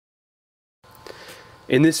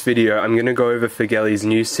In this video, I'm going to go over Firgelli's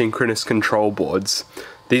new synchronous control boards.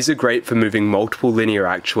 These are great for moving multiple linear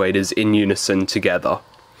actuators in unison together.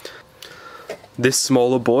 This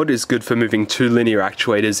smaller board is good for moving two linear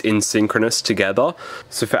actuators in synchronous together,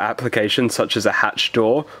 so for applications such as a hatch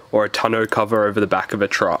door or a tonneau cover over the back of a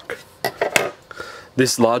truck.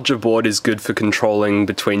 This larger board is good for controlling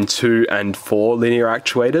between 2 and 4 linear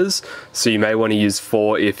actuators, so you may want to use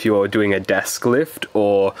 4 if you're doing a desk lift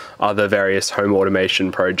or other various home automation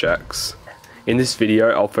projects. In this video,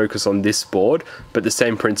 I'll focus on this board, but the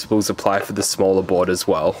same principles apply for the smaller board as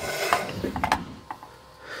well.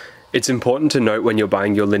 It's important to note when you're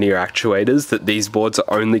buying your linear actuators that these boards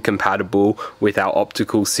are only compatible with our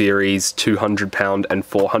optical series 200 pound and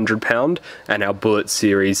 400 pound and our bullet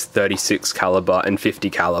series 36 caliber and 50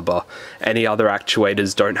 caliber. Any other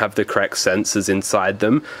actuators don't have the correct sensors inside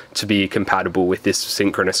them to be compatible with this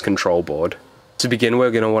synchronous control board. To begin, we're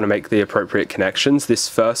going to want to make the appropriate connections. This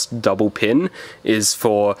first double pin is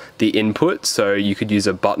for the input, so you could use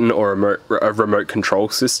a button or a remote control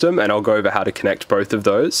system, and I'll go over how to connect both of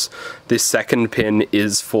those. This second pin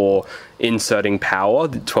is for inserting power,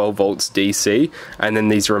 the 12 volts DC, and then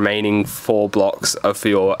these remaining 4 blocks are for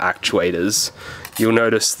your actuators. You'll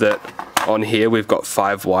notice that on here we've got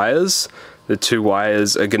 5 wires. The 2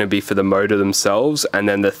 wires are going to be for the motor themselves, and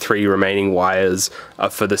then the 3 remaining wires are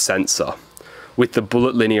for the sensor. With the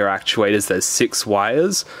bullet linear actuators, there's 6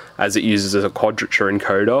 wires, as it uses a quadrature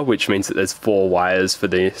encoder, which means that there's 4 wires for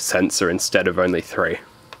the sensor instead of only 3.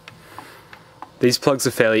 These plugs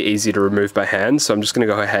are fairly easy to remove by hand, so I'm just going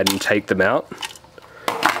to go ahead and take them out.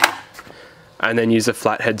 And then use a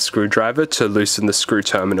flathead screwdriver to loosen the screw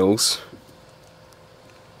terminals.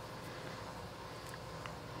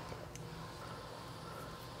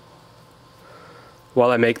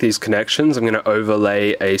 While I make these connections, I'm going to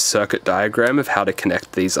overlay a circuit diagram of how to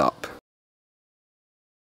connect these up.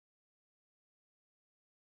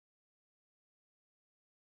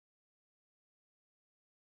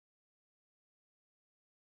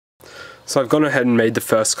 So I've gone ahead and made the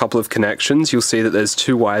first couple of connections. You'll see that there's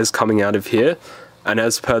 2 wires coming out of here, and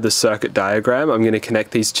as per the circuit diagram, I'm going to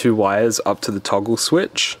connect these 2 wires up to the toggle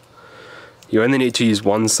switch. You only need to use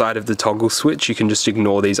one side of the toggle switch, you can just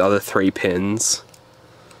ignore these other 3 pins.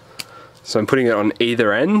 So I'm putting it on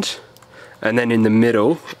either end, and then in the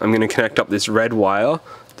middle I'm going to connect up this red wire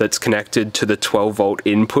that's connected to the 12 volt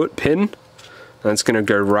input pin, and it's going to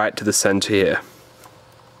go right to the center here.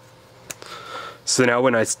 So now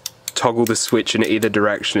when I toggle the switch in either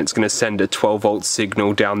direction, it's going to send a 12 volt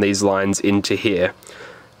signal down these lines into here,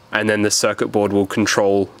 and then the circuit board will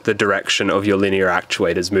control the direction of your linear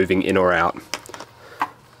actuators moving in or out.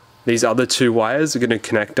 These other 2 wires are going to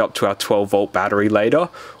connect up to our 12 volt battery later,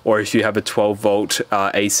 or if you have a 12 volt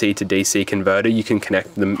AC to DC converter, you can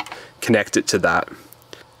connect it to that.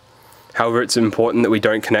 However, it's important that we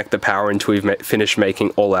don't connect the power until we've finished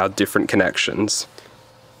making all our different connections.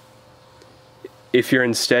 If you're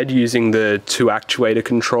instead using the 2 actuator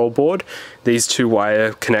control board, these 2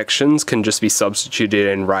 wire connections can just be substituted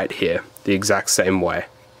in right here, the exact same way.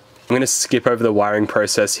 I'm going to skip over the wiring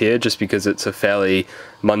process here just because it's a fairly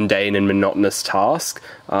mundane and monotonous task,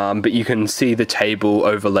 but you can see the table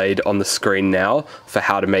overlaid on the screen now for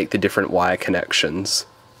how to make the different wire connections.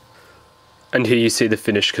 And here you see the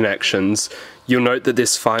finished connections. You'll note that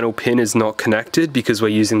this final pin is not connected because we're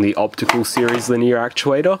using the optical series linear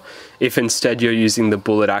actuator. If instead you're using the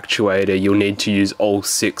bullet actuator, you'll need to use all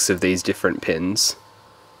 6 of these different pins.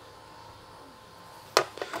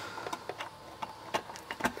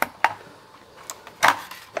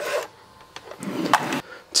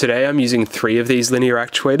 Today I'm using 3 of these linear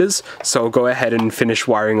actuators, so I'll go ahead and finish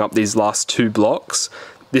wiring up these last 2 blocks.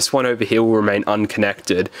 This one over here will remain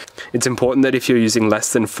unconnected. It's important that if you're using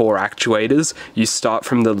less than 4 actuators, you start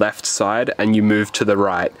from the left side and you move to the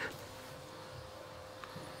right.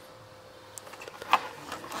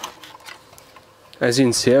 As you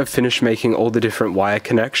can see, I've finished making all the different wire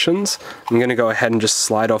connections. I'm going to go ahead and just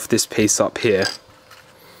slide off this piece up here.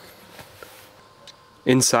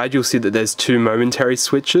 Inside you'll see that there's 2 momentary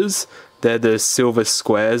switches. They're the silver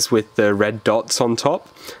squares with the red dots on top,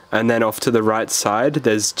 and then off to the right side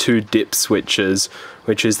there's 2 dip switches,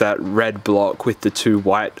 which is that red block with the 2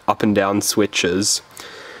 white up and down switches.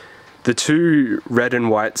 The two red and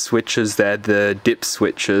white switches there, the dip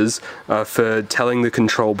switches, are for telling the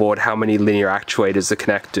control board how many linear actuators are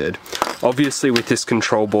connected. Obviously with this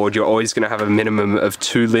control board you're always going to have a minimum of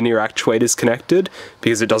 2 linear actuators connected,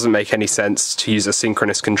 because it doesn't make any sense to use a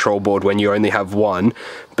synchronous control board when you only have one,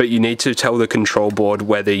 but you need to tell the control board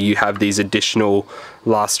whether you have these additional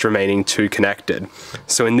last remaining 2 connected.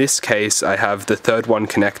 So in this case I have the third one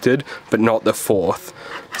connected but not the fourth.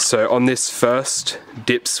 So on this first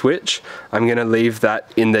dip switch, I'm going to leave that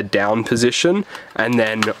in the down position, and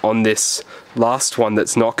then on this last one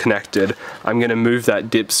that's not connected, I'm going to move that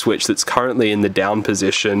dip switch that's currently in the down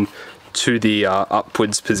position to the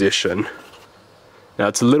upwards position. Now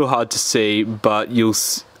it's a little hard to see, but you'll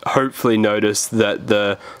hopefully notice that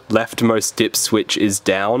the leftmost dip switch is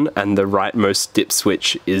down and the rightmost dip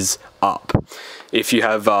switch is up. If you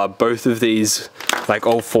have both of these, like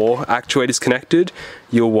all 4 actuators connected,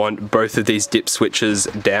 you'll want both of these dip switches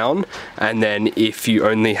down, and then if you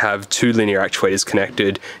only have 2 linear actuators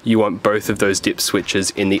connected, you want both of those dip switches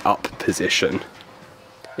in the up position.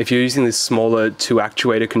 If you're using this smaller 2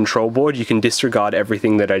 actuator control board, you can disregard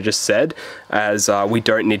everything that I just said, as we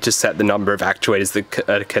don't need to set the number of actuators that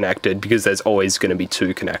are connected, because there's always going to be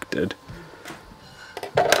 2 connected.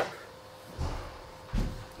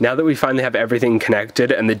 Now that we finally have everything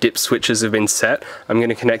connected and the dip switches have been set, I'm going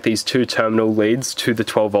to connect these 2 terminal leads to the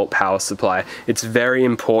 12-volt power supply. It's very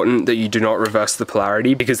important that you do not reverse the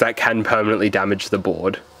polarity, because that can permanently damage the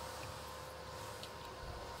board.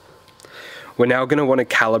 We're now going to want to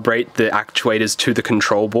calibrate the actuators to the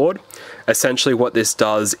control board. Essentially what this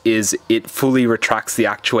does is it fully retracts the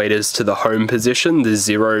actuators to the home position, the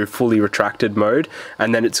 0 fully retracted mode,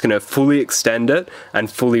 and then it's going to fully extend it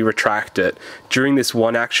and fully retract it. During this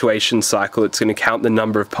one actuation cycle, it's going to count the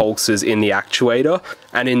number of pulses in the actuator,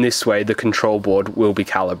 and in this way the control board will be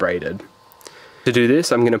calibrated. To do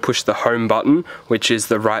this, I'm going to push the home button, which is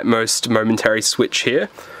the rightmost momentary switch here.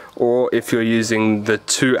 Or if you're using the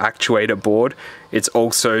 2 actuator board, it's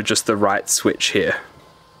also just the right switch here.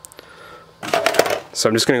 So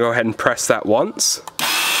I'm just going to go ahead and press that once.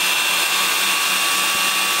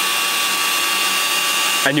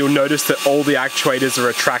 And you'll notice that all the actuators are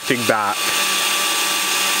retracting back.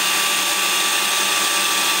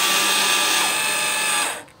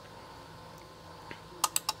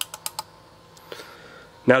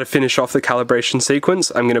 Now to finish off the calibration sequence,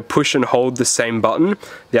 I'm going to push and hold the same button.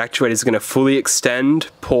 The actuator is going to fully extend,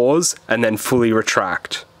 pause, and then fully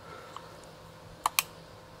retract.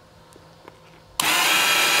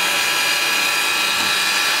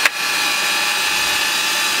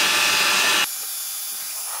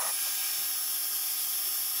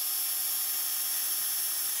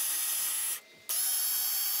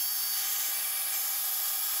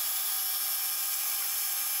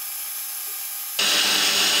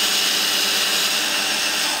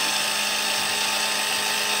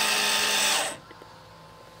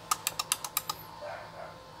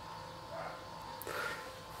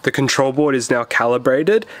 The control board is now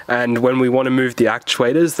calibrated, and when we want to move the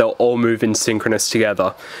actuators, they'll all move in synchronous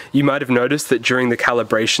together. You might have noticed that during the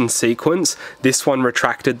calibration sequence, this one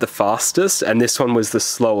retracted the fastest and this one was the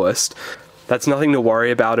slowest. That's nothing to worry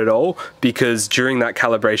about at all, because during that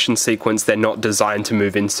calibration sequence, they're not designed to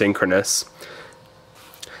move in synchronous.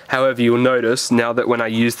 However, you'll notice now that when I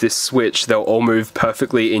use this switch, they'll all move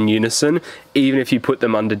perfectly in unison, even if you put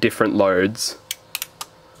them under different loads.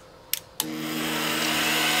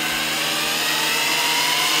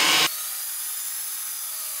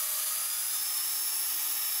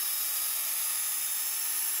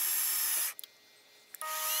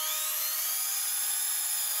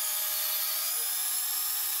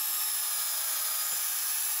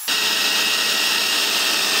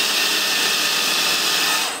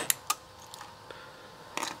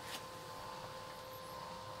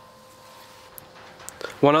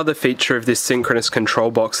 One other feature of this synchronous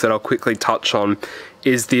control box that I'll quickly touch on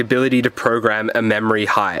is the ability to program a memory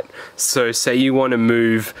height. So say you want to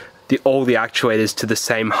move all the actuators to the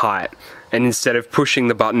same height, and instead of pushing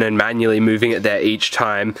the button and manually moving it there each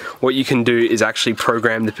time, what you can do is actually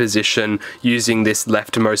program the position using this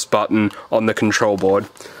leftmost button on the control board.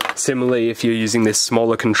 Similarly, if you're using this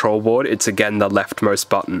smaller control board, it's again the leftmost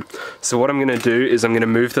button. So what I'm going to do is I'm going to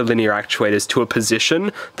move the linear actuators to a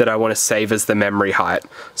position that I want to save as the memory height.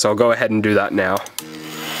 So I'll go ahead and do that now.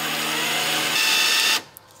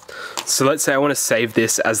 So let's say I want to save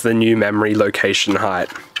this as the new memory location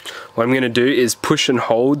height. What I'm going to do is push and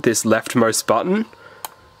hold this leftmost button,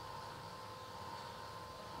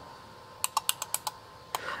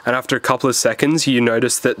 and after a couple of seconds you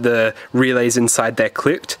notice that the relays inside there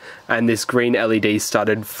clicked and this green LED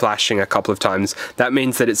started flashing a couple of times. That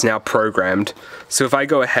means that it's now programmed. So if I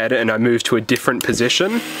go ahead and I move to a different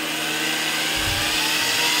position,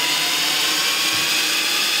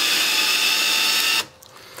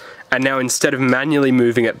 and now instead of manually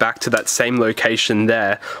moving it back to that same location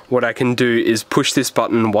there, what I can do is push this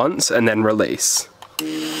button once and then release.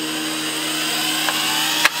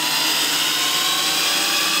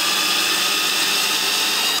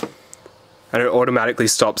 And it automatically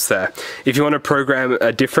stops there. If you want to program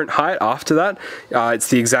a different height after that, it's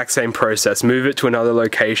the exact same process. Move it to another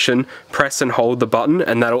location, press and hold the button,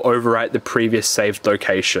 and that'll overwrite the previous saved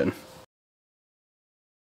location.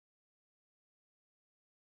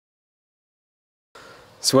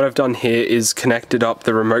 So what I've done here is connected up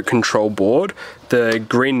the remote control board. The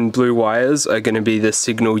green and blue wires are going to be the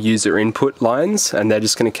signal user input lines, and they're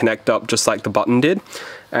just going to connect up just like the button did.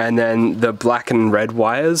 And then the black and red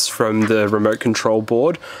wires from the remote control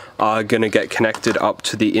board are going to get connected up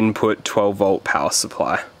to the input 12-volt power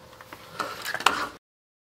supply.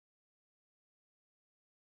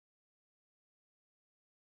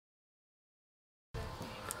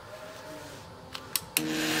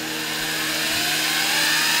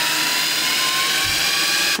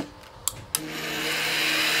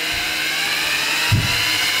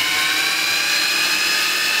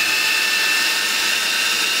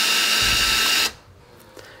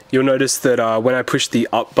 You'll notice that when I push the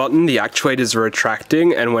up button, the actuators are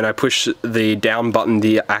retracting, and when I push the down button,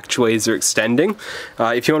 the actuators are extending.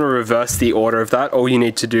 If you want to reverse the order of that, all you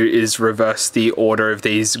need to do is reverse the order of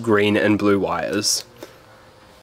these green and blue wires.